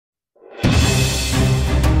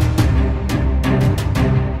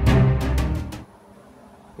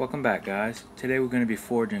Welcome back, guys. Today we're going to be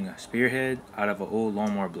forging a spearhead out of an old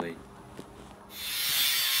lawnmower blade.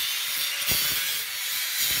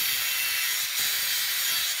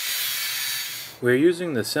 We're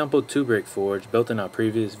using the simple 2-brick forge built in our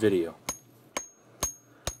previous video.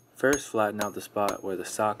 First, flatten out the spot where the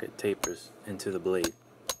socket tapers into the blade.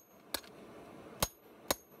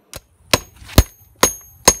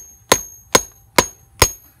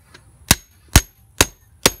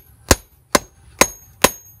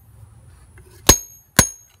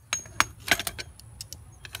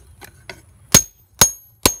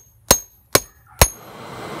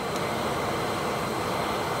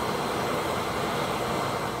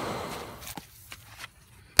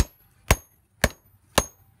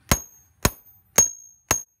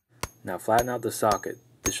 Now flatten out the socket.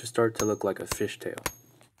 This should start to look like a fishtail.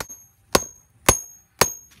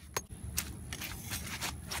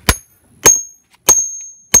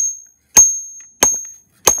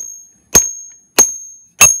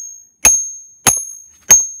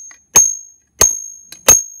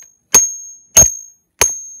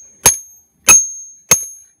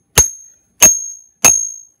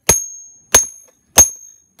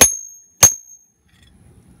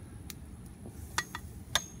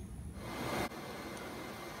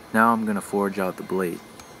 Now I'm going to forge out the blade.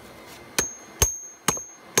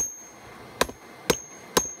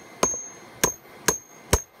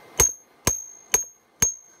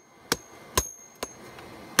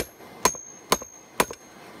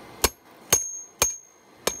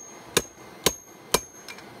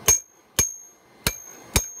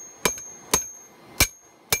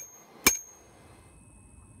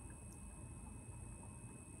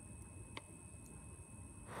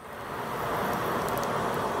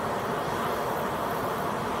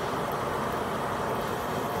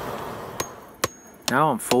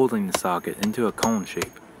 Now I'm folding the socket into a cone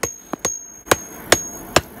shape.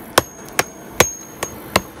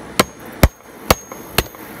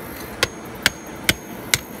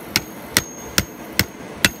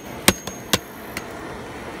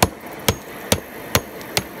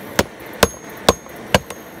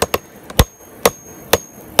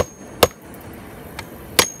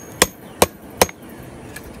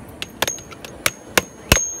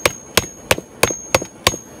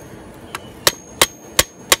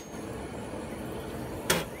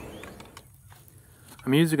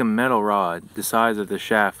 I'm using a metal rod the size of the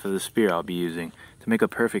shaft for the spear I'll be using to make a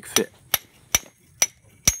perfect fit.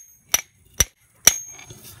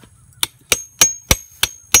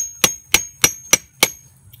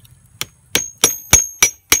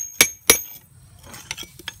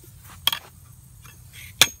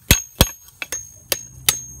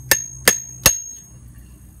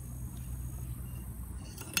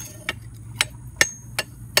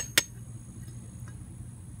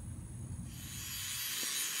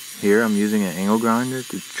 Here I'm using an angle grinder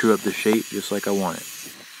to true up the shape just like I want it.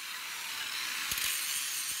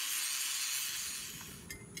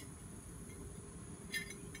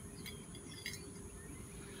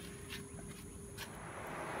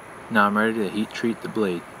 Now I'm ready to heat treat the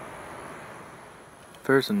blade.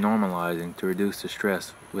 First I'm normalizing to reduce the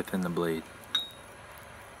stress within the blade.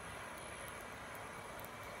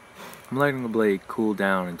 I'm letting the blade cool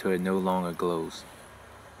down until it no longer glows.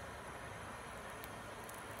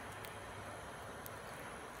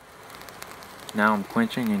 Now I'm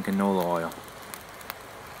quenching in canola oil.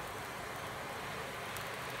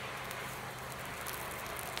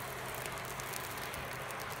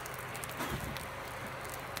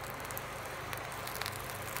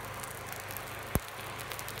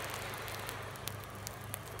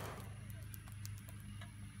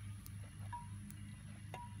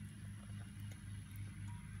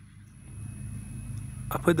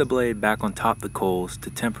 I put the blade back on top of the coals to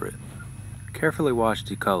temper it. Carefully wash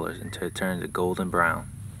the colors until it turns a golden brown.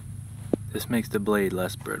 This makes the blade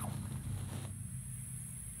less brittle.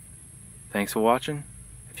 Thanks for watching.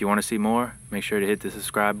 If you want to see more, make sure to hit the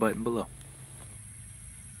subscribe button below.